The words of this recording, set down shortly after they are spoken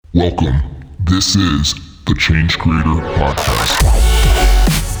Welcome. This is the Change Creator Podcast.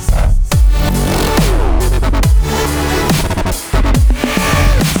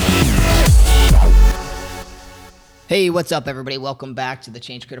 Hey, what's up, everybody? Welcome back to the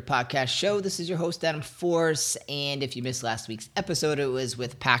Change Creator Podcast show. This is your host, Adam Force, and if you missed last week's episode, it was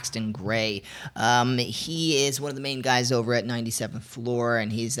with Paxton Gray. He is one of the main guys over at 97th Floor,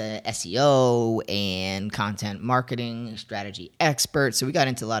 and he's a SEO and content marketing strategy expert, so we got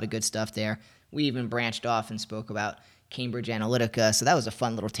into a lot of good stuff there. We even branched off and spoke about Cambridge Analytica, so that was a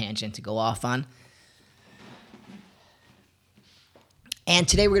fun little tangent to go off on. And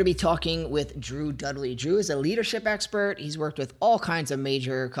today we're going to be talking with Drew Dudley. Drew is a leadership expert. He's worked with all kinds of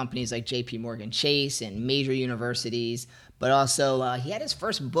major companies like JP Morgan Chase and major universities, but also he had his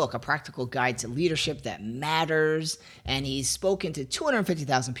first book, A Practical Guide to Leadership That Matters, and he's spoken to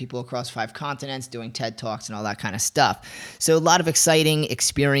 250,000 people across 5 continents doing TED Talks and all that kind of stuff. So a lot of exciting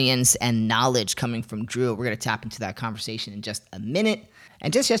experience and knowledge coming from Drew. We're going to tap into that conversation in just a minute.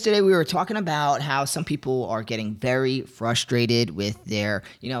 And just yesterday, we were talking about how some people are getting very frustrated with their,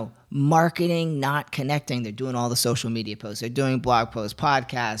 marketing not connecting. They're doing all the social media posts. They're doing blog posts,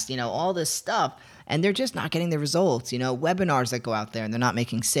 podcasts, all this stuff. And they're just not getting the results. Webinars that go out there and they're not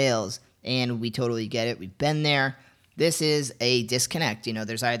making sales. And we totally get it. We've been there. This is a disconnect.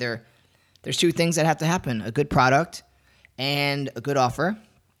 There's 2 things that have to happen: a good product and a good offer.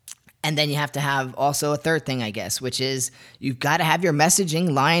 And then you have to have also a third thing, I guess, which is you've got to have your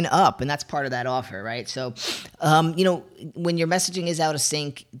messaging line up, and that's part of that offer, right? So, when your messaging is out of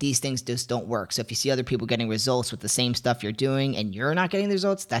sync, these things just don't work. So if you see other people getting results with the same stuff you're doing and you're not getting the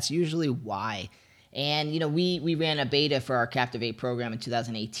results, that's usually why. And, we ran a beta for our Captivate program in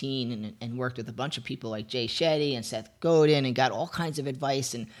 2018 and worked with a bunch of people like Jay Shetty and Seth Godin and got all kinds of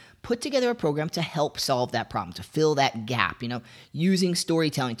advice and put together a program to help solve that problem, to fill that gap, using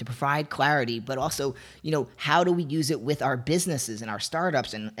storytelling to provide clarity, but also, how do we use it with our businesses and our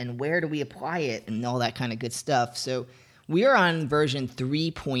startups and where do we apply it and all that kind of good stuff. So we are on version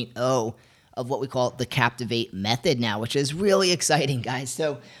 3.0 of what we call the Captivate method now, which is really exciting, guys.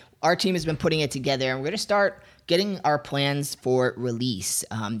 So our team has been putting it together, and we're going to start getting our plans for release.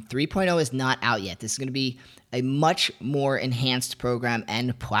 3.0 is not out yet. This is going to be a much more enhanced program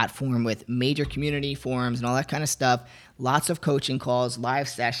and platform with major community forums and all that kind of stuff, lots of coaching calls, live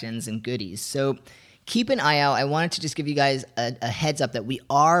sessions, and goodies. So keep an eye out. I wanted to just give you guys a heads up that we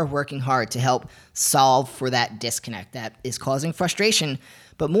are working hard to help solve for that disconnect that is causing frustration,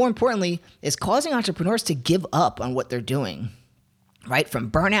 but more importantly, is causing entrepreneurs to give up on what they're doing, right?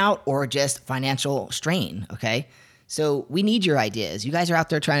 From burnout or just financial strain, okay? So we need your ideas. You guys are out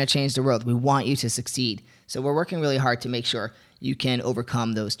there trying to change the world. We want you to succeed. So we're working really hard to make sure you can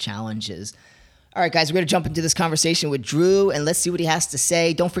overcome those challenges. All right, guys, we're going to jump into this conversation with Drew, and let's see what he has to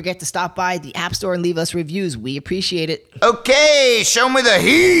say. Don't forget to stop by the App Store and leave us reviews. We appreciate it. Okay, show me the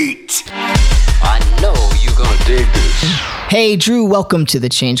heat. I know you're going to dig this. Hey, Drew, welcome to the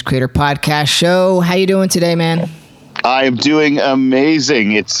Change Creator Podcast show. How you doing today, man? I am doing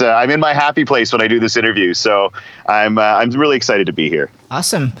amazing. It's I'm in my happy place when I do this interview, so I'm really excited to be here.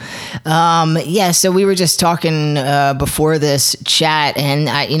 Awesome. So we were just talking before this chat, and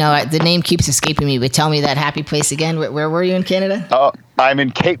the name keeps escaping me. But tell me that happy place again. Where were you in Canada? Oh, I'm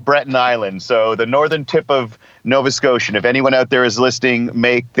in Cape Breton Island, so the northern tip of Nova Scotia. If anyone out there is listening,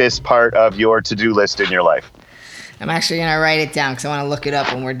 make this part of your to-do list in your life. I'm actually going to write it down because I want to look it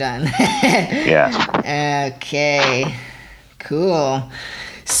up when we're done. Yeah. Okay. Cool.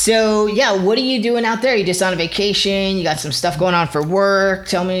 So, what are you doing out there? You just on a vacation? You got some stuff going on for work?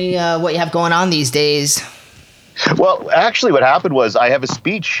 Tell me what you have going on these days. Well, actually, what happened was I have a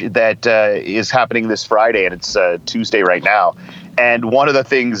speech that is happening this Friday, and it's Tuesday right now. And one of the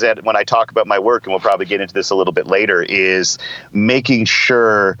things that when I talk about my work, and we'll probably get into this a little bit later, is making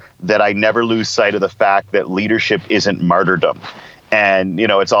sure that I never lose sight of the fact that leadership isn't martyrdom. And,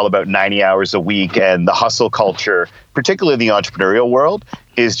 it's all about 90 hours a week, and the hustle culture, particularly in the entrepreneurial world,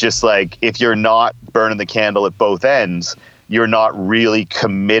 is just like, if you're not burning the candle at both ends, you're not really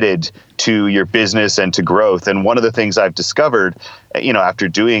committed to your business and to growth. And one of the things I've discovered, after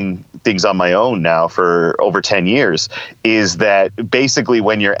doing things on my own now for over 10 years, is that basically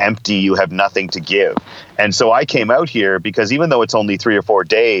when you're empty, you have nothing to give. And so I came out here because even though it's only 3 or 4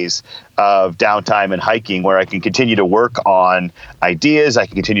 days of downtime and hiking where I can continue to work on ideas, I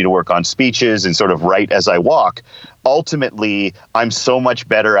can continue to work on speeches and sort of write as I walk, ultimately, I'm so much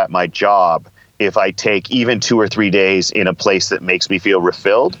better at my job if I take even 2 or 3 days in a place that makes me feel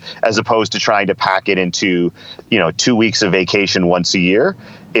refilled, as opposed to trying to pack it into, 2 weeks of vacation once a year.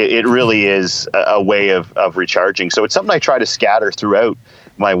 It really is a way of recharging. So it's something I try to scatter throughout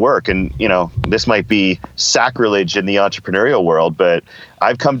my work. And, this might be sacrilege in the entrepreneurial world, but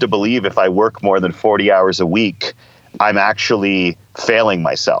I've come to believe if I work more than 40 hours a week, I'm actually failing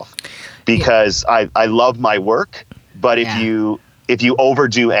myself because I love my work. But if you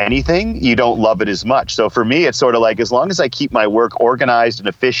overdo anything, you don't love it as much. So for me, it's sort of like, as long as I keep my work organized and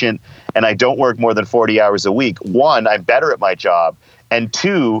efficient and I don't work more than 40 hours a week, one, I'm better at my job. And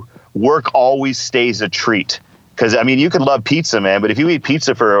two, work always stays a treat. Because, you can love pizza, man, but if you eat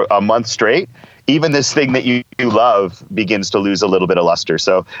pizza for a month straight, even this thing that you love begins to lose a little bit of luster.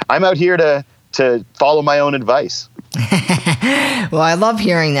 So I'm out here to follow my own advice. Well, I love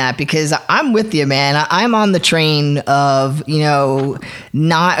hearing that because I'm with you, man. I'm on the train of,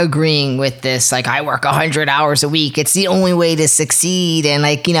 not agreeing with this. Like, I work 100 hours a week. It's the only way to succeed. And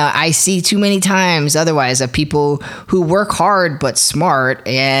I see too many times otherwise of people who work hard but smart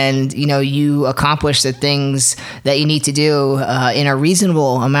and, you accomplish the things that you need to do in a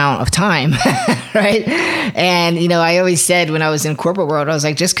reasonable amount of time, right? And, I always said when I was in corporate world, I was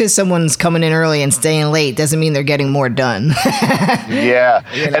like, just because someone's coming in early and staying late doesn't mean they're getting more done. Yeah.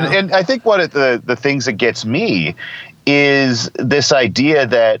 And I think one of the things that gets me is this idea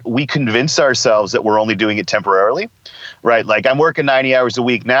that we convince ourselves that we're only doing it temporarily, right? Like, I'm working 90 hours a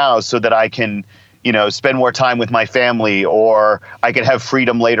week now so that I can, spend more time with my family, or I can have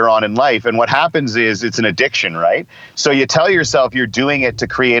freedom later on in life. And what happens is it's an addiction, right? So you tell yourself you're doing it to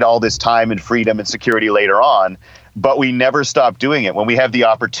create all this time and freedom and security later on, but we never stop doing it when we have the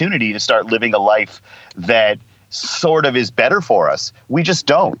opportunity to start living a life that sort of is better for us. We just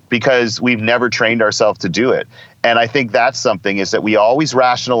don't, because we've never trained ourselves to do it. And I think that's something, is that we always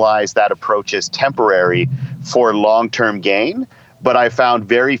rationalize that approach as temporary for long-term gain. But I found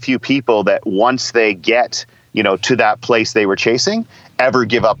very few people that once they get, to that place they were chasing, ever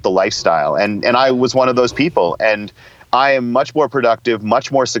give up the lifestyle. And I was one of those people. And I am much more productive,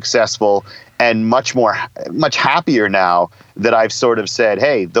 much more successful, and much happier now that I've sort of said,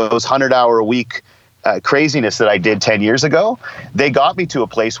 hey, those 100-hour-a-week craziness that I did 10 years ago, they got me to a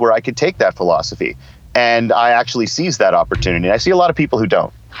place where I could take that philosophy. And I actually seized that opportunity. And I see a lot of people who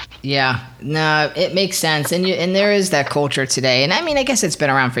don't. Yeah, no, it makes sense. And there is that culture today. And I guess it's been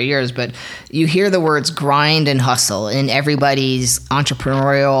around for years, but you hear the words grind and hustle in everybody's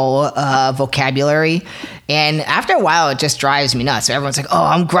entrepreneurial vocabulary. And after a while, it just drives me nuts. So everyone's like, oh,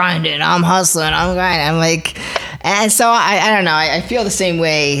 I'm grinding, I'm hustling, I'm grinding. I'm like, and so I don't know. I feel the same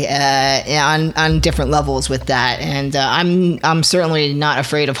way on different levels with that. And I'm certainly not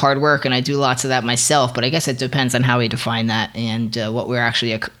afraid of hard work, and I do lots of that myself. But I guess it depends on how we define that and what we're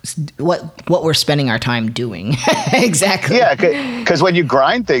actually what we're spending our time doing. Exactly. Yeah, because when you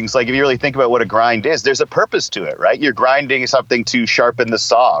grind things, like if you really think about what a grind is, there's a purpose to it, right? You're grinding something to sharpen the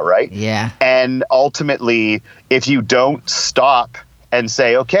saw, right? Yeah. And ultimately, if you don't stop and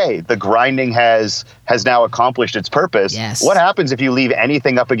say, okay, the grinding has now accomplished its purpose. Yes. What happens if you leave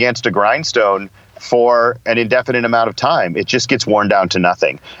anything up against a grindstone for an indefinite amount of time? It just gets worn down to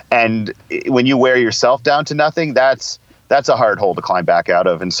nothing. And when you wear yourself down to nothing, that's a hard hole to climb back out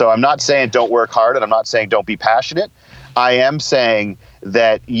of. And so I'm not saying don't work hard, and I'm not saying don't be passionate. I am saying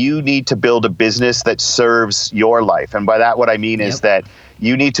that you need to build a business that serves your life. And by that, what I mean is that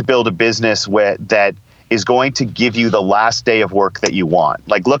you need to build a business that is going to give you the last day of work that you want.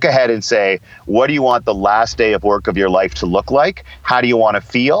 Like, look ahead and say, what do you want the last day of work of your life to look like? How do you want to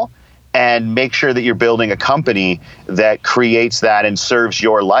feel? And make sure that you're building a company that creates that and serves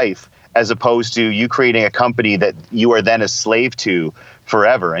your life, as opposed to you creating a company that you are then a slave to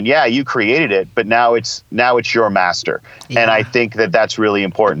forever. And yeah, you created it, but now it's your master. Yeah. And I think that that's really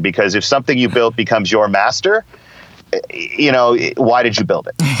important, because if something you built becomes your master, why did you build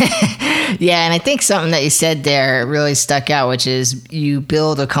it? Yeah, and I think something that you said there really stuck out, which is you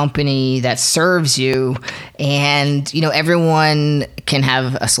build a company that serves you, and everyone can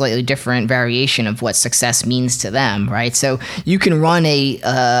have a slightly different variation of what success means to them, right? So you can run a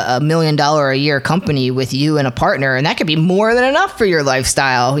 $1 million a year company with you and a partner, and that could be more than enough for your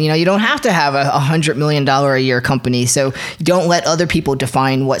lifestyle. You don't have to have a $100 million a year company. So don't let other people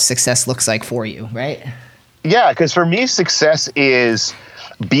define what success looks like for you, right? Yeah, because for me, success is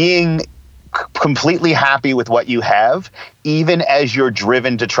being completely happy with what you have, even as you're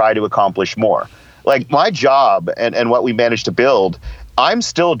driven to try to accomplish more. Like my job and what we managed to build, I'm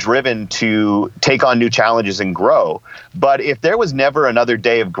still driven to take on new challenges and grow. But if there was never another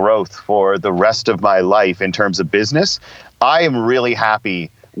day of growth for the rest of my life in terms of business, I am really happy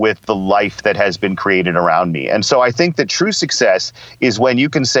with the life that has been created around me. And so I think that true success is when you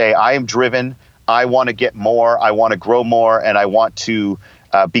can say, I am driven, I want to get more, I want to grow more, and I want to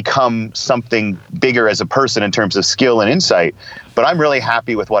become something bigger as a person in terms of skill and insight. But I'm really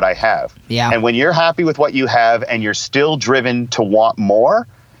happy with what I have. Yeah. And when you're happy with what you have and you're still driven to want more,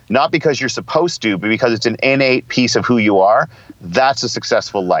 not because you're supposed to, but because it's an innate piece of who you are, that's a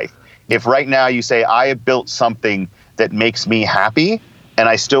successful life. If right now you say, I have built something that makes me happy and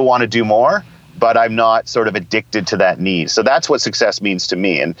I still want to do more, but I'm not sort of addicted to that need. So that's what success means to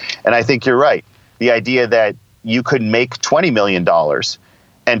me. And I think you're right. The idea that you could make $20 million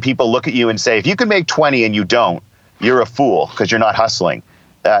and people look at you and say, if you can make 20 and you don't, you're a fool because you're not hustling.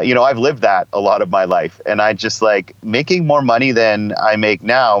 I've lived that a lot of my life. And I just like making more money than I make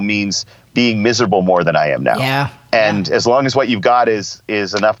now means being miserable more than I am now. Yeah. And as long as what you've got is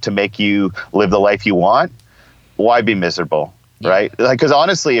enough to make you live the life you want, why be miserable? Yeah. Right? Like, because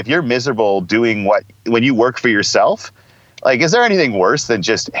honestly, if you're miserable doing when you work for yourself, like, is there anything worse than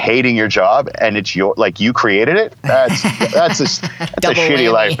just hating your job and it's you created it? That's a shitty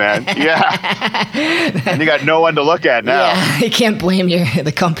whammy. life, man. Yeah. And you got no one to look at now. Yeah, you can't blame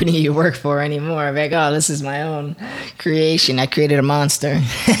the company you work for anymore. Like, oh, this is my own creation. I created a monster.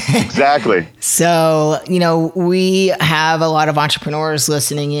 Exactly. So, we have a lot of entrepreneurs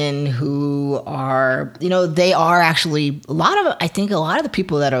listening in who are, they are actually I think a lot of the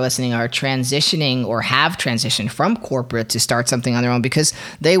people that are listening are transitioning or have transitioned from corporate to start something on their own because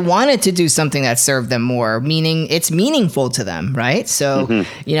they wanted to do something that served them more, meaning it's meaningful to them, right? So,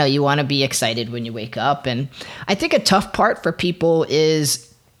 you want to be excited when you wake up. And I think a tough part for people is,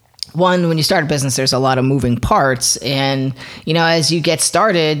 one, when you start a business, there's a lot of moving parts. And, as you get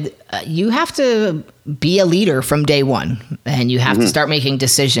started, you have to be a leader from day one. And you have to start making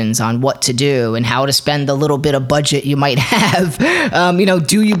decisions on what to do and how to spend the little bit of budget you might have.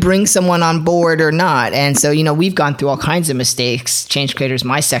 Do you bring someone on board or not? And so, we've gone through all kinds of mistakes. Change Creator is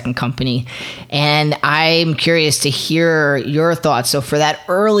my second company. And I'm curious to hear your thoughts. So for that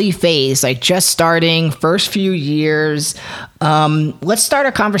early phase, like just starting, first few years, let's start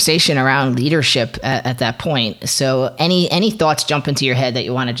a conversation around leadership at that point. So any thoughts jump into your head that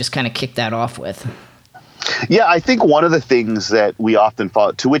you want to just kind of kick that off with? Yeah, I think one of the things that we often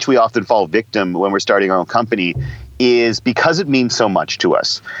fall victim when we're starting our own company is because it means so much to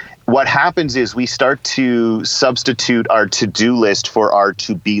us. What happens is we start to substitute our to-do list for our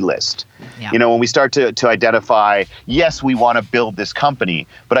to-be list. Yeah. When we start to identify, yes, we want to build this company,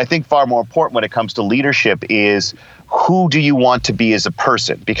 but I think far more important when it comes to leadership is who do you want to be as a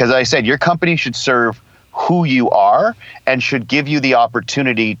person? Because as I said, your company should serve who you are and should give you the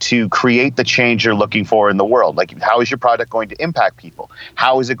opportunity to create the change you're looking for in the world. Like, how is your product going to impact people?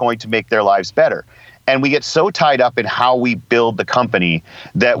 How is it going to make their lives better? And we get so tied up in how we build the company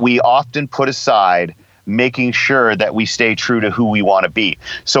that we often put aside making sure that we stay true to who we want to be.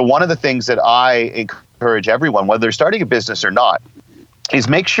 So one of the things that I encourage everyone, whether they're starting a business or not, is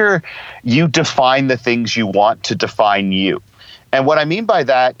make sure you define the things you want to define you. And what I mean by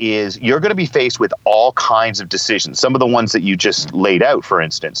that is you're going to be faced with all kinds of decisions. Some of the ones that you just laid out, for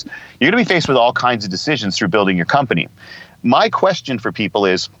instance, you're going to be faced with all kinds of decisions through building your company. My question for people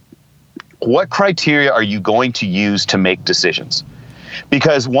is, what criteria are you going to use to make decisions?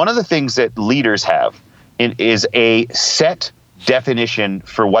 Because one of the things that leaders have is a set definition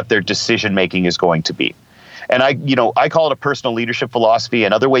for what their decision making is going to be. And I call it a personal leadership philosophy.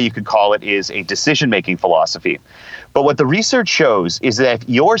 Another way you could call it is a decision-making philosophy. But what the research shows is that if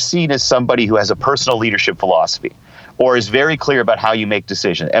you're seen as somebody who has a personal leadership philosophy or is very clear about how you make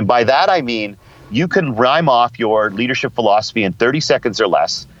decisions, and by that I mean you can rhyme off your leadership philosophy in 30 seconds or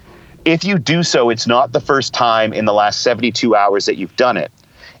less. If you do so, it's not the first time in the last 72 hours that you've done it.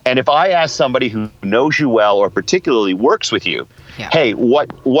 And if I ask somebody who knows you well or particularly works with you, hey,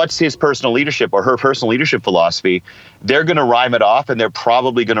 what's his personal leadership or her personal leadership philosophy, they're going to rhyme it off and they're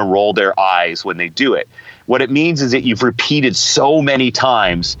probably going to roll their eyes when they do it. What it means is that you've repeated so many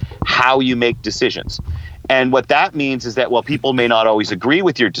times how you make decisions. And what that means is that while people may not always agree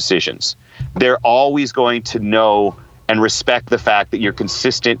with your decisions, they're always going to know and respect the fact that you're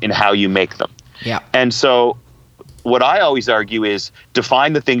consistent in how you make them. Yeah. And so what I always argue is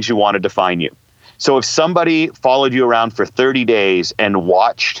define the things you want to define you. So if somebody followed you around for 30 days and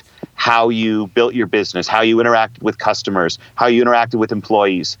watched how you built your business, how you interacted with customers, how you interacted with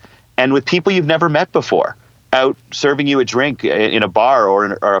employees, and with people you've never met before, out serving you a drink in a bar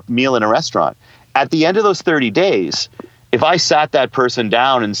or a meal in a restaurant, at the end of those 30 days, if I sat that person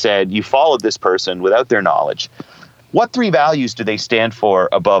down and said, you followed this person without their knowledge, what 3 values do they stand for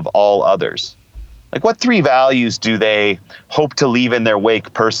above all others? Like, what 3 values do they hope to leave in their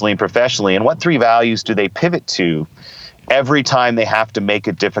wake personally and professionally? And what 3 values do they pivot to every time they have to make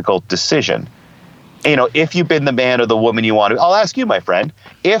a difficult decision? if you've been the man or the woman you want to, I'll ask you, my friend,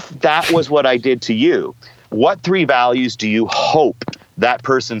 if that was what I did to you, what 3 values do you hope that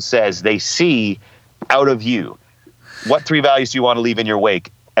person says they see out of you? What 3 values do you want to leave in your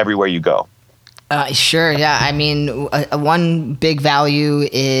wake everywhere you go? Sure. Yeah. I mean, one big value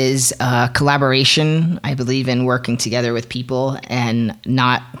is collaboration. I believe in working together with people and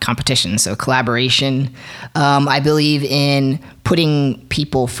not competition. So collaboration. I believe in putting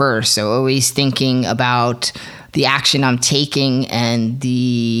people first. So always thinking about the action I'm taking and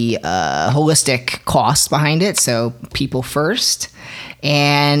the holistic cost behind it. So people first.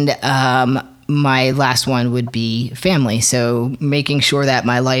 And my last one would be family. So making sure that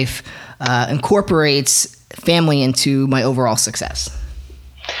my life incorporates family into my overall success.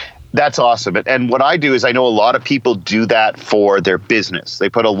 That's awesome. And what I do is I know a lot of people do that for their business. They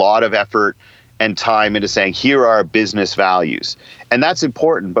put a lot of effort and time into saying, here are our business values. And that's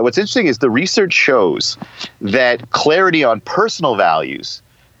important. But what's interesting is the research shows that clarity on personal values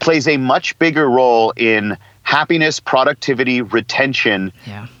plays a much bigger role in happiness, productivity, retention,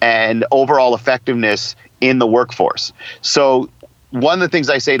 and overall effectiveness in the workforce. So one of the things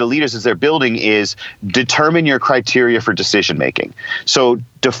I say to leaders as they're building is determine your criteria for decision making. So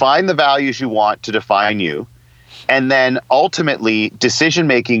define the values you want to define you. And then ultimately, decision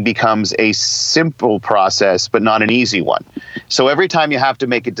making becomes a simple process, but not an easy one. So every time you have to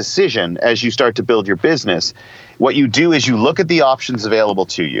make a decision as you start to build your business, what you do is you look at the options available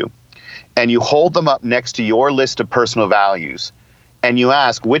to you and you hold them up next to your list of personal values. And you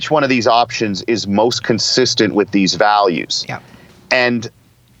ask which one of these options is most consistent with these values. Yeah. And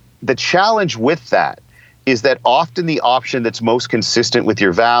the challenge with that is that often the option that's most consistent with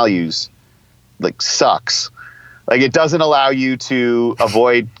your values sucks. It doesn't allow you to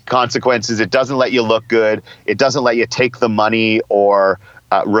avoid consequences. It doesn't let you look good. It doesn't let you take the money or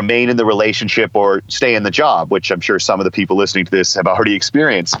remain in the relationship or stay in the job, which I'm sure some of the people listening to this have already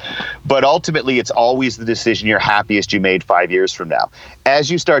experienced. But ultimately, it's always the decision you're happiest you made 5 years from now.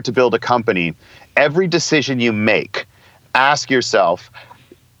 As you start to build a company, every decision you make, ask yourself,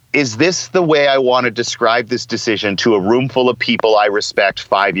 is this the way I want to describe this decision to a room full of people I respect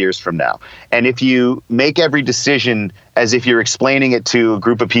 5 years from now? And if you make every decision as if you're explaining it to a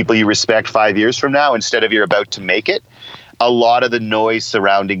group of people you respect 5 years from now, instead of you're about to make it, a lot of the noise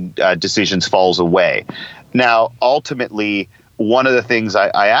surrounding decisions falls away. Now, ultimately, one of the things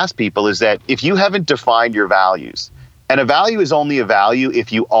I ask people is that if you haven't defined your values, and a value is only a value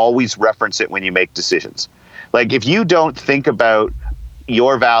if you always reference it when you make decisions. If you don't think about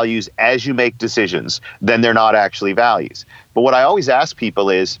your values as you make decisions, then they're not actually values. But what I always ask people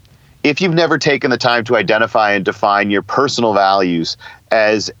is, if you've never taken the time to identify and define your personal values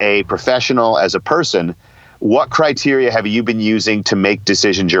as a professional, as a person, what criteria have you been using to make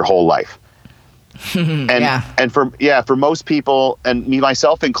decisions your whole life? And for most people, and me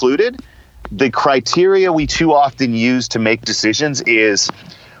myself included, the criteria we too often use to make decisions is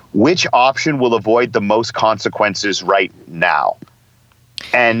which option will avoid the most consequences right now.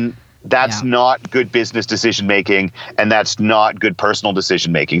 And that's not good business decision making, and that's not good personal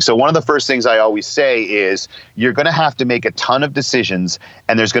decision making. So one of the first things I always say is you're going to have to make a ton of decisions,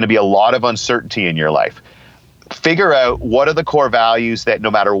 and there's going to be a lot of uncertainty in your life. Figure out what are the core values that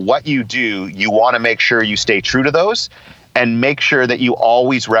no matter what you do, you want to make sure you stay true to those, and make sure that you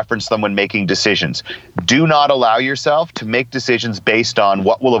always reference them when making decisions. Do not allow yourself to make decisions based on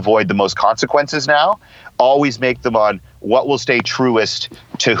what will avoid the most consequences now. Always make them on what will stay truest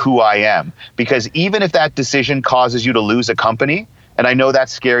to who I am. Because even if that decision causes you to lose a company, and I know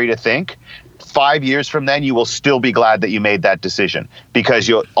that's scary to think, 5 years from then, you will still be glad that you made that decision, because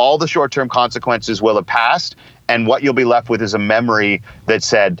all the short-term consequences will have passed, and what you'll be left with is a memory that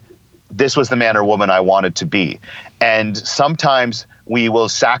said, this was the man or woman I wanted to be. And sometimes we will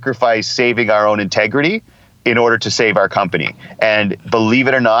sacrifice saving our own integrity in order to save our company. And believe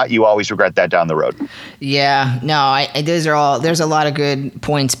it or not, you always regret that down the road. Yeah, no, there's a lot of good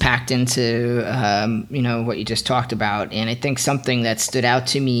points packed into, what you just talked about. And I think something that stood out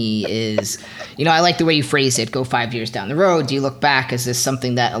to me is, I like the way you phrase it, go 5 years down the road. Do you look back? Is this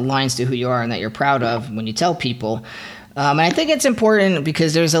something that aligns to who you are and that you're proud of when you tell people? And I think it's important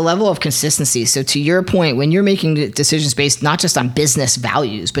because there's a level of consistency. So to your point, when you're making decisions based not just on business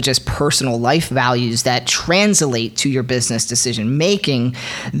values, but just personal life values that translate to your business decision making,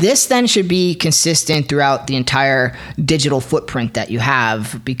 this then should be consistent throughout the entire digital footprint that you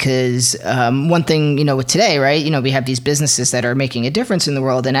have. Because one thing, with today, right, we have these businesses that are making a difference in the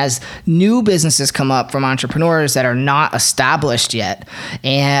world. And as new businesses come up from entrepreneurs that are not established yet,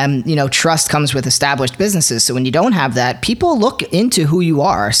 and, trust comes with established businesses. So when you don't have that, that people look into who you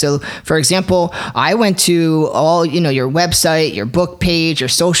are. So, for example, I went to all, your website, your book page, your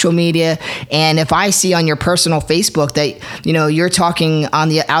social media, and if I see on your personal Facebook that, you're talking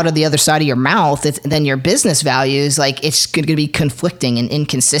out of the other side of your mouth, then your business values, like, it's going to be conflicting and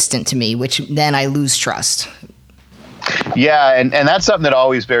inconsistent to me, which then I lose trust. Yeah, and that's something that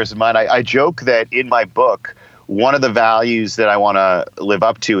always bears in mind. I joke that in my book, one of the values that I want to live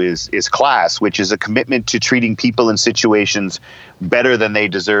up to is class, which is a commitment to treating people in situations better than they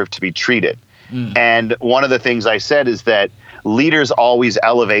deserve to be treated. And one of the things I said is that leaders always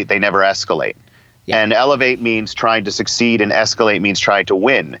elevate, they never escalate. Yeah. And elevate means trying to succeed, and escalate means trying to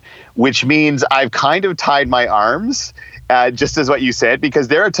win, which means I've kind of tied my arms, just as what you said, because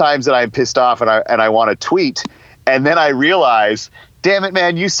there are times that I'm pissed off and I want to tweet, and then I realize, damn it,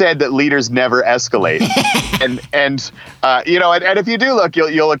 man, you said that leaders never escalate. and if you do look,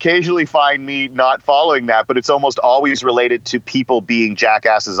 you'll occasionally find me not following that, but it's almost always related to people being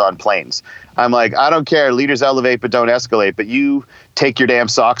jackasses on planes. I'm like, I don't care, leaders elevate but don't escalate, but you take your damn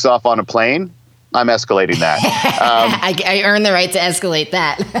socks off on a plane, I'm escalating that. I earn the right to escalate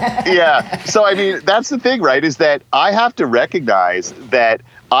that. Yeah. So, I mean, that's the thing, right, is that I have to recognize that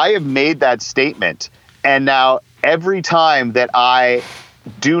I have made that statement, and now every time that I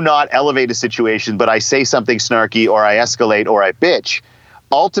do not elevate a situation, but I say something snarky or I escalate or I bitch,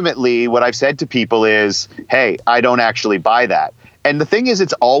 ultimately what I've said to people is, hey, I don't actually buy that. And the thing is,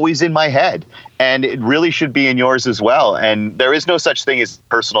 it's always in my head, and it really should be in yours as well. And there is no such thing as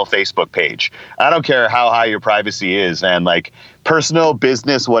personal Facebook page. I don't care how high your privacy is, and like personal,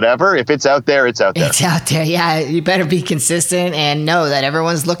 business, whatever. If it's out there, it's out there. It's out there. Yeah. You better be consistent and know that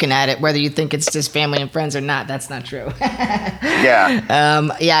everyone's looking at it, whether you think it's just family and friends or not. That's not true. Yeah.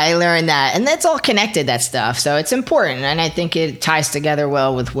 I learned that. And that's all connected, that stuff. So it's important. And I think it ties together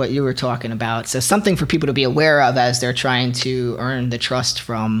well with what you were talking about. So something for people to be aware of as they're trying to earn the trust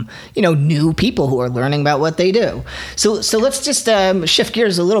from, new people who are learning about what they do. So let's just shift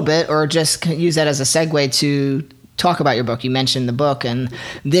gears a little bit, or just use that as a segue to talk about your book. You mentioned the book, and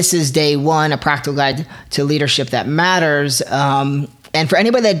this is Day One, a practical guide to leadership that matters. And for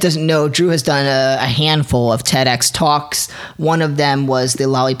anybody that doesn't know, Drew has done a handful of TEDx talks. One of them was the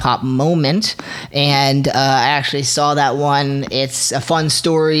Lollipop Moment, and I actually saw that one. It's a fun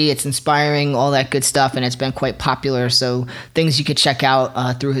story, it's inspiring, all that good stuff, and it's been quite popular, so things you could check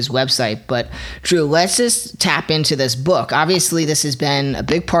out through his website. But Drew, let's just tap into this book. Obviously, this has been a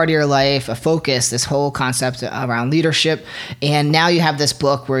big part of your life, a focus, this whole concept around leadership, and now you have this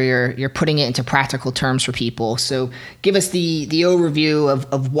book where you're putting it into practical terms for people. So give us the overview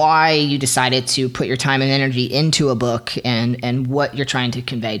of why you decided to put your time and energy into a book, and what you're trying to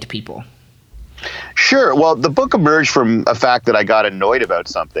convey to people. Sure. Well, the book emerged from a fact that I got annoyed about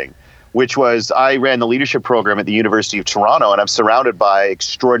something, which was I ran the leadership program at the University of Toronto, and I'm surrounded by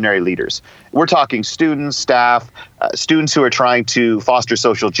extraordinary leaders. We're talking students, staff, students who are trying to foster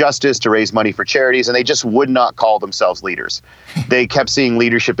social justice, to raise money for charities, and they just would not call themselves leaders. They kept seeing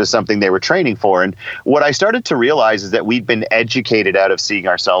leadership as something they were training for. And what I started to realize is that we'd been educated out of seeing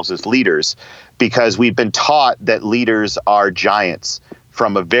ourselves as leaders, because we've been taught that leaders are giants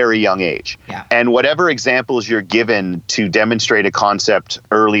from a very young age. Yeah. And whatever examples you're given to demonstrate a concept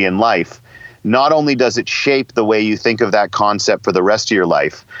early in life, not only does it shape the way you think of that concept for the rest of your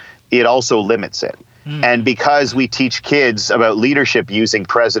life, it also limits it. And because we teach kids about leadership using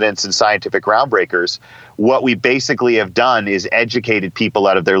presidents and scientific groundbreakers, what we basically have done is educated people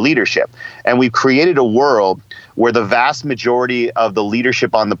out of their leadership. And we've created a world where the vast majority of the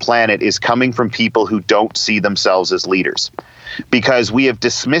leadership on the planet is coming from people who don't see themselves as leaders. Because we have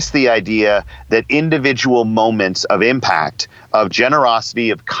dismissed the idea that individual moments of impact, of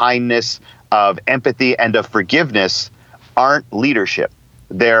generosity, of kindness, of empathy, and of forgiveness aren't leadership.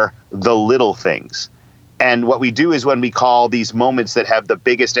 They're the little things. And what we do is, when we call these moments that have the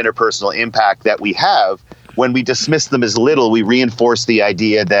biggest interpersonal impact that we have, when we dismiss them as little, we reinforce the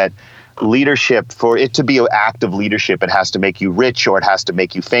idea that leadership, for it to be an act of leadership, it has to make you rich, or it has to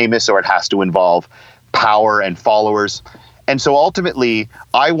make you famous, or it has to involve power and followers. And so ultimately,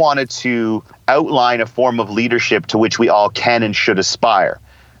 I wanted to outline a form of leadership to which we all can and should aspire.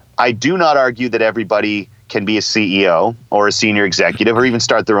 I do not argue that everybody can be a CEO or a senior executive or even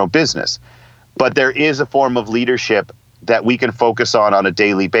start their own business. But there is a form of leadership that we can focus on a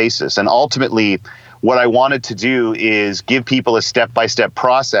daily basis. And ultimately, what I wanted to do is give people a step-by-step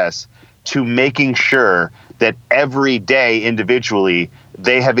process to making sure that every day individually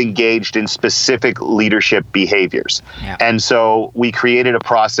they have engaged in specific leadership behaviors. Yeah. And so we created a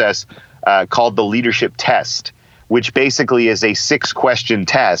process called the Leadership Test, which basically is a 6-question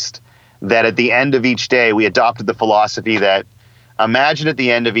test that at the end of each day, we adopted the philosophy that imagine at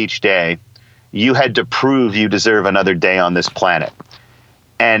the end of each day, you had to prove you deserve another day on this planet.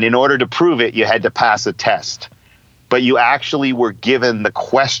 And in order to prove it, you had to pass a test. But you actually were given the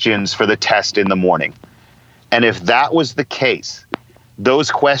questions for the test in the morning. And if that was the case,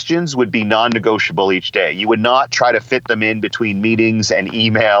 those questions would be non-negotiable each day. You would not try to fit them in between meetings and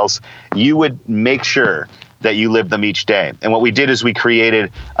emails. You would make sure that you live them each day. And what we did is we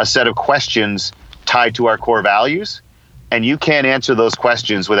created a set of questions tied to our core values. And you can't answer those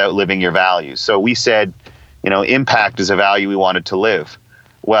questions without living your values. So we said, impact is a value we wanted to live.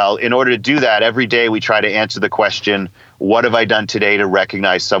 Well, in order to do that, every day we try to answer the question, what have I done today to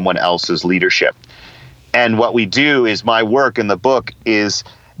recognize someone else's leadership? And what we do is my work in the book is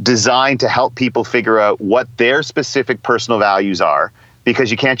designed to help people figure out what their specific personal values are, because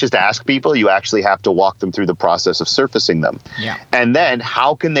you can't just ask people, you actually have to walk them through the process of surfacing them. Yeah. And then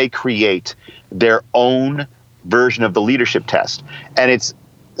how can they create their own version of the leadership test? And it's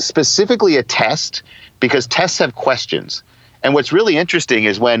specifically a test because tests have questions. And what's really interesting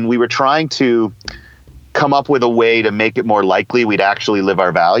is when we were trying to come up with a way to make it more likely we'd actually live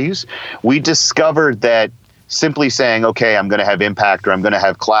our values, we discovered that simply saying, okay, I'm going to have impact or I'm going to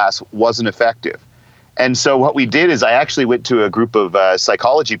have class wasn't effective. And so what we did is I actually went to a group of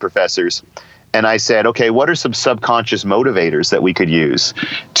psychology professors and I said, okay, what are some subconscious motivators that we could use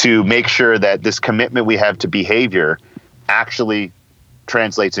to make sure that this commitment we have to behavior actually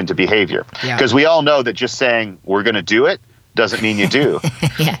translates into behavior? Because we all know that just saying we're going to do it doesn't mean you do.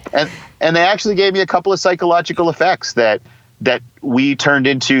 Yeah. And they actually gave me a couple of psychological effects that we turned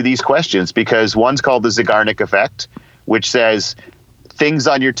into these questions, because one's called the Zeigarnik effect, which says things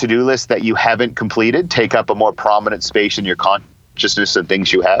on your to-do list that you haven't completed take up a more prominent space in your consciousness than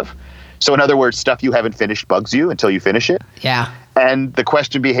things you have. So in other words, stuff you haven't finished bugs you until you finish it. Yeah. And the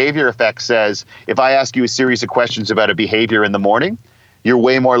question behavior effect says, if I ask you a series of questions about a behavior in the morning, you're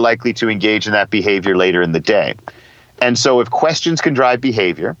way more likely to engage in that behavior later in the day. And so if questions can drive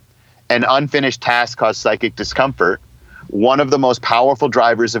behavior and unfinished tasks cause psychic discomfort, one of the most powerful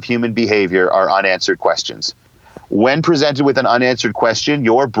drivers of human behavior are unanswered questions. When presented with an unanswered question,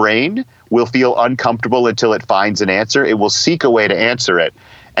 your brain will feel uncomfortable until it finds an answer. It will seek a way to answer it.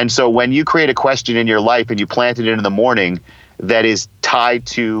 And so when you create a question in your life and you plant it in the morning that is tied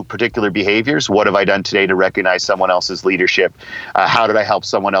to particular behaviors, what have I done today to recognize someone else's leadership? How did I help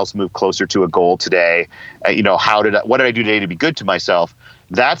someone else move closer to a goal today? What did I do today to be good to myself?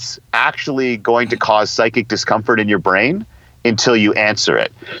 That's actually going to cause psychic discomfort in your brain until you answer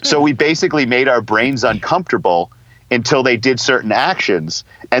it. So we basically made our brains uncomfortable until they did certain actions,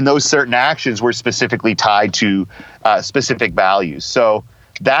 and those certain actions were specifically tied to specific values. So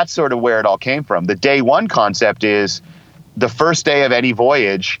that's sort of where it all came from. The day one concept is the first day of any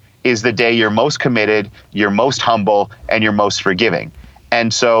voyage is the day you're most committed, you're most humble, and you're most forgiving.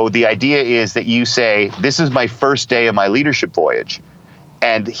 And so the idea is that you say, this is my first day of my leadership voyage,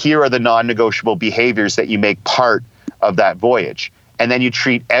 and here are the non-negotiable behaviors that you make part of that voyage. And then you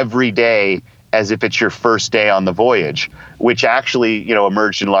treat every day as if it's your first day on the voyage, which actually,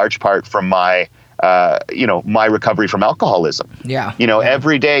 emerged in large part from my recovery from alcoholism. Yeah.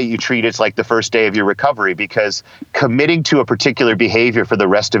 Every day you treat it like the first day of your recovery, because committing to a particular behavior for the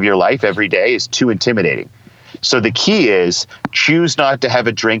rest of your life every day is too intimidating. So the key is choose not to have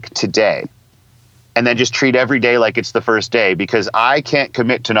a drink today, and then just treat every day like it's the first day, because I can't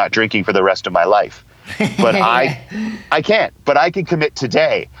commit to not drinking for the rest of my life. But I can't, but I can commit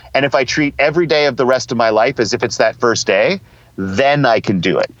today. And if I treat every day of the rest of my life as if it's that first day, then I can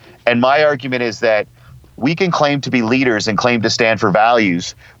do it. And my argument is that we can claim to be leaders and claim to stand for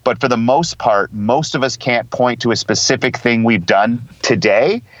values, but for the most part, most of us can't point to a specific thing we've done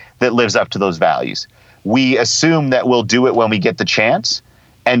today that lives up to those values. We assume that we'll do it when we get the chance,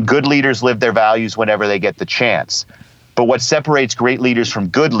 and good leaders live their values whenever they get the chance. But what separates great leaders from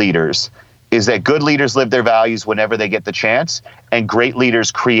good leaders is that good leaders live their values whenever they get the chance, and great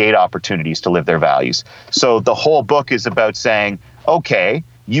leaders create opportunities to live their values. So the whole book is about saying, okay,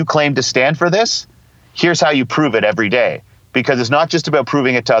 you claim to stand for this, here's how you prove it every day. Because it's not just about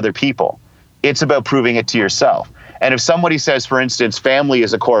proving it to other people, it's about proving it to yourself. And if somebody says, for instance, family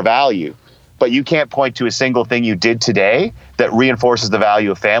is a core value, but you can't point to a single thing you did today that reinforces the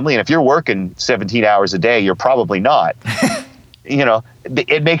value of family, and if you're working 17 hours a day, you're probably not.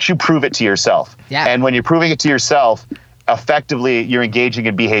 It makes you prove it to yourself. Yeah. And when you're proving it to yourself, effectively, you're engaging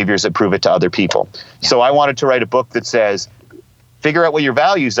in behaviors that prove it to other people. Yeah. So I wanted to write a book that says, figure out what your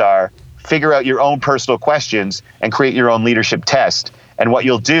values are, figure out your own personal questions, and create your own leadership test. And what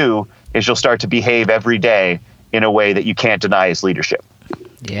you'll do is you'll start to behave every day in a way that you can't deny is leadership.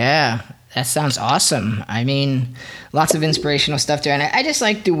 Yeah, that sounds awesome. I mean, lots of inspirational stuff there. And I just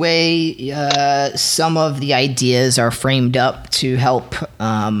like the way some of the ideas are framed up to help,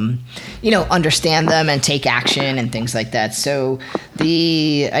 understand them and take action and things like that. So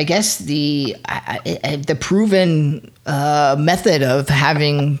the proven method of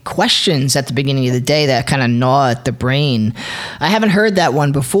having questions at the beginning of the day that kind of gnaw at the brain, I haven't heard that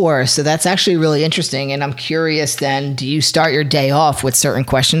one before. So that's actually really interesting. And I'm curious then, do you start your day off with certain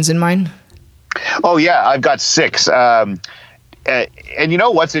questions in mind? Oh, yeah, I've got 6. And you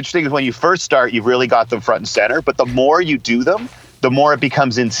know what's interesting is when you first start, you've really got them front and center. But the more you do them, the more it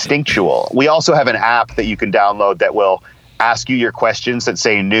becomes instinctual. We also have an app that you can download that will ask you your questions that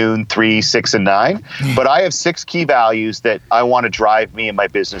say noon, 3, 6, and 9. But I have 6 key values that I want to drive me and my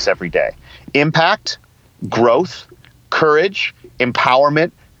business every day. Impact, growth, courage,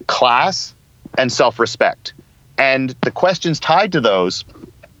 empowerment, class, and self-respect. And the questions tied to those: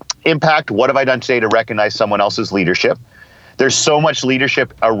 impact, what have I done today to recognize someone else's leadership? There's so much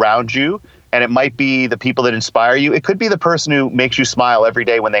leadership around you, and it might be the people that inspire you. It could be the person who makes you smile every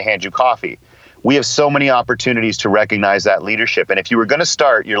day when they hand you coffee. We have so many opportunities to recognize that leadership. And if you were going to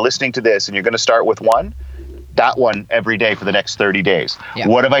start, you're listening to this, and you're going to start with that one every day for the next 30 days. Yeah.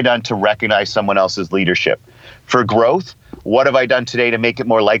 What have I done to recognize someone else's leadership? For growth, what have I done today to make it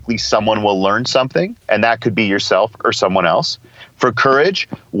more likely someone will learn something? And that could be yourself or someone else. For courage,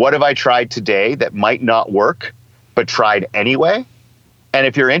 what have I tried today that might not work, but tried anyway? And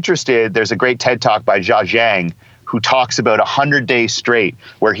if you're interested, there's a great TED Talk by Jia Zhang who talks about 100 days straight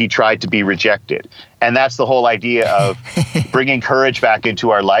where he tried to be rejected. And that's the whole idea of bringing courage back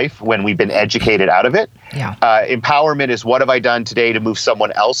into our life when we've been educated out of it. Yeah. Empowerment is what have I done today to move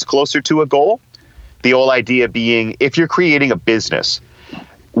someone else closer to a goal? The whole idea being, if you're creating a business,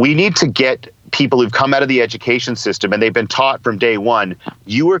 we need to get people who've come out of the education system and they've been taught from day one,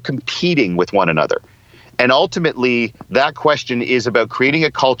 you are competing with one another. And ultimately, that question is about creating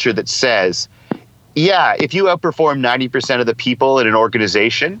a culture that says, yeah, if you outperform 90% of the people in an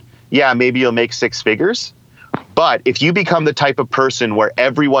organization, yeah, maybe you'll make 6 figures. But if you become the type of person where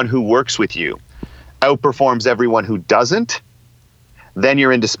everyone who works with you outperforms everyone who doesn't, then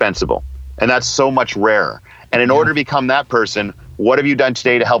you're indispensable. And that's so much rarer. And in order to become that person, what have you done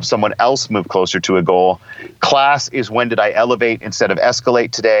today to help someone else move closer to a goal? Class is when did I elevate instead of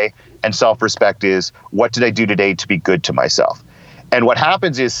escalate today? And self-respect is what did I do today to be good to myself? And what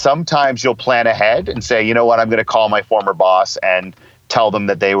happens is sometimes you'll plan ahead and say, you know what, I'm going to call my former boss and tell them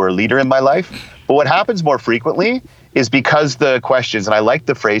that they were a leader in my life. But what happens more frequently is because the questions, and I like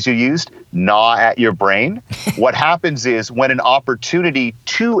the phrase you used, gnaw at your brain. What happens is when an opportunity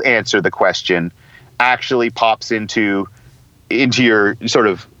to answer the question actually pops into your sort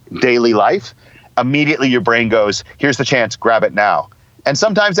of daily life, immediately your brain goes, here's the chance, grab it now. And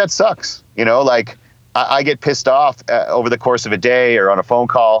sometimes that sucks. Like I get pissed off over the course of a day or on a phone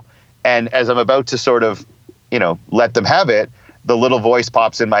call. And as I'm about to sort of, let them have it, the little voice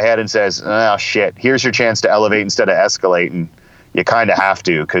pops in my head and says, oh, shit, here's your chance to elevate instead of escalate. And you kind of have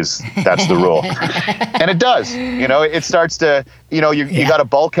to because that's the rule. And it does. It starts to, you got a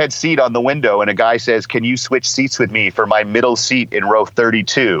bulkhead seat on the window and a guy says, can you switch seats with me for my middle seat in row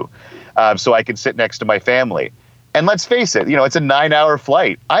 32 so I can sit next to my family? And let's face it, it's a 9-hour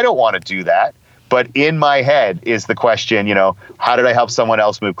flight. I don't want to do that. But in my head is the question, how did I help someone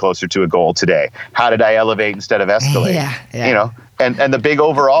else move closer to a goal today? How did I elevate instead of escalate? Yeah. And the big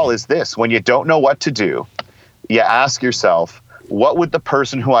overall is this: when you don't know what to do, you ask yourself, what would the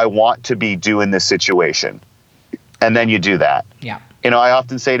person who I want to be do in this situation? And then you do that. Yeah. I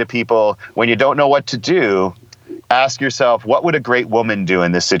often say to people, when you don't know what to do, ask yourself, what would a great woman do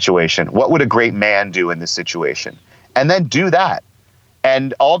in this situation? What would a great man do in this situation? And then do that.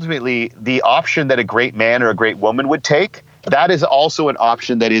 And ultimately, the option that a great man or a great woman would take, that is also an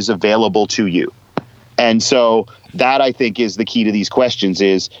option that is available to you. And so that, I think, is the key to these questions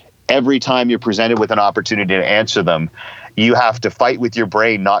is every time you're presented with an opportunity to answer them, you have to fight with your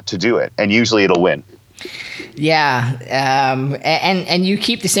brain not to do it. And usually it'll win. Yeah. And you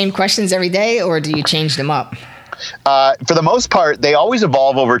keep the same questions every day, or do you change them up? For the most part, they always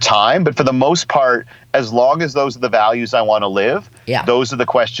evolve over time. But for the most part, as long as those are the values I want to live, those are the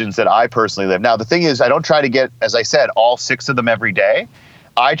questions that I personally live. Now, the thing is, I don't try to get, as I said, all 6 of them every day.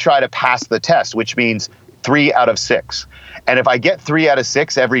 I try to pass the test, which means 3 out of 6. And if I get 3 out of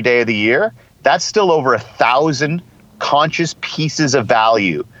 6 every day of the year, that's still over 1,000 conscious pieces of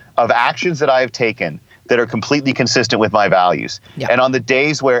value of actions that I have taken that are completely consistent with my values. Yeah. And on the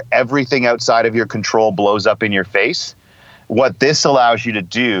days where everything outside of your control blows up in your face, what this allows you to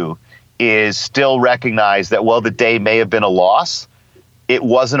do is still recognize that, well, the day may have been a loss, it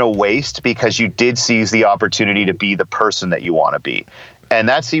wasn't a waste because you did seize the opportunity to be the person that you want to be. And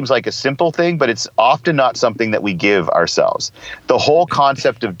that seems like a simple thing, but it's often not something that we give ourselves. The whole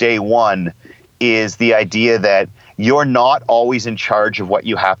concept of day one is the idea that you're not always in charge of what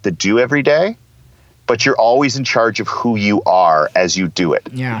you have to do every day, but you're always in charge of who you are as you do it.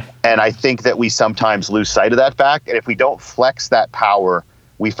 Yeah. And I think that we sometimes lose sight of that fact. And if we don't flex that power,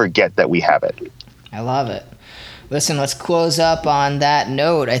 we forget that we have it. I love it. Listen, let's close up on that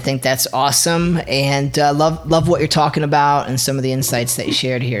note. I think that's awesome, and love what you're talking about and some of the insights that you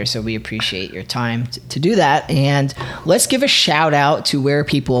shared here. So we appreciate your time to do that. And let's give a shout out to where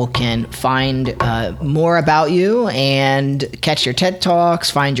people can find more about you and catch your TED Talks,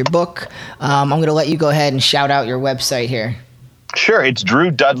 find your book. I'm going to let you go ahead and shout out your website here. Sure. It's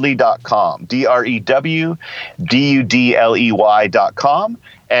drewdudley.com, DREWDUDLEY.com.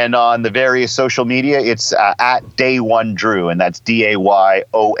 And on the various social media, it's at Day1Drew, and that's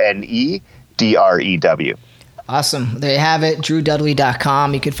DAYONEDREW. Awesome. There you have it,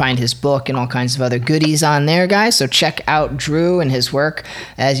 drewdudley.com. You can find his book and all kinds of other goodies on there, guys. So check out Drew and his work.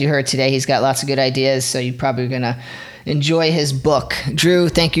 As you heard today, he's got lots of good ideas, so you're probably going to enjoy his book. Drew,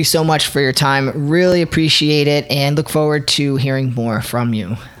 thank you so much for your time. Really appreciate it, and look forward to hearing more from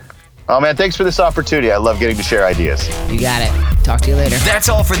you. Oh, man, thanks for this opportunity. I love getting to share ideas. You got it. Talk to you later. That's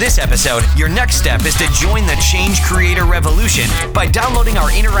all for this episode. Your next step is to join the Change Creator Revolution by downloading our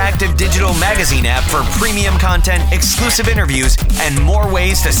interactive digital magazine app for premium content, exclusive interviews, and more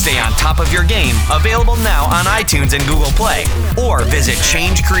ways to stay on top of your game. Available now on iTunes and Google Play. Or visit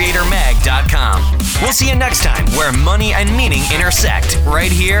ChangeCreatorMag.com. We'll see you next time where money and meaning intersect,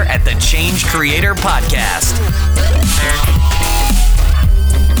 right here at the Change Creator Podcast.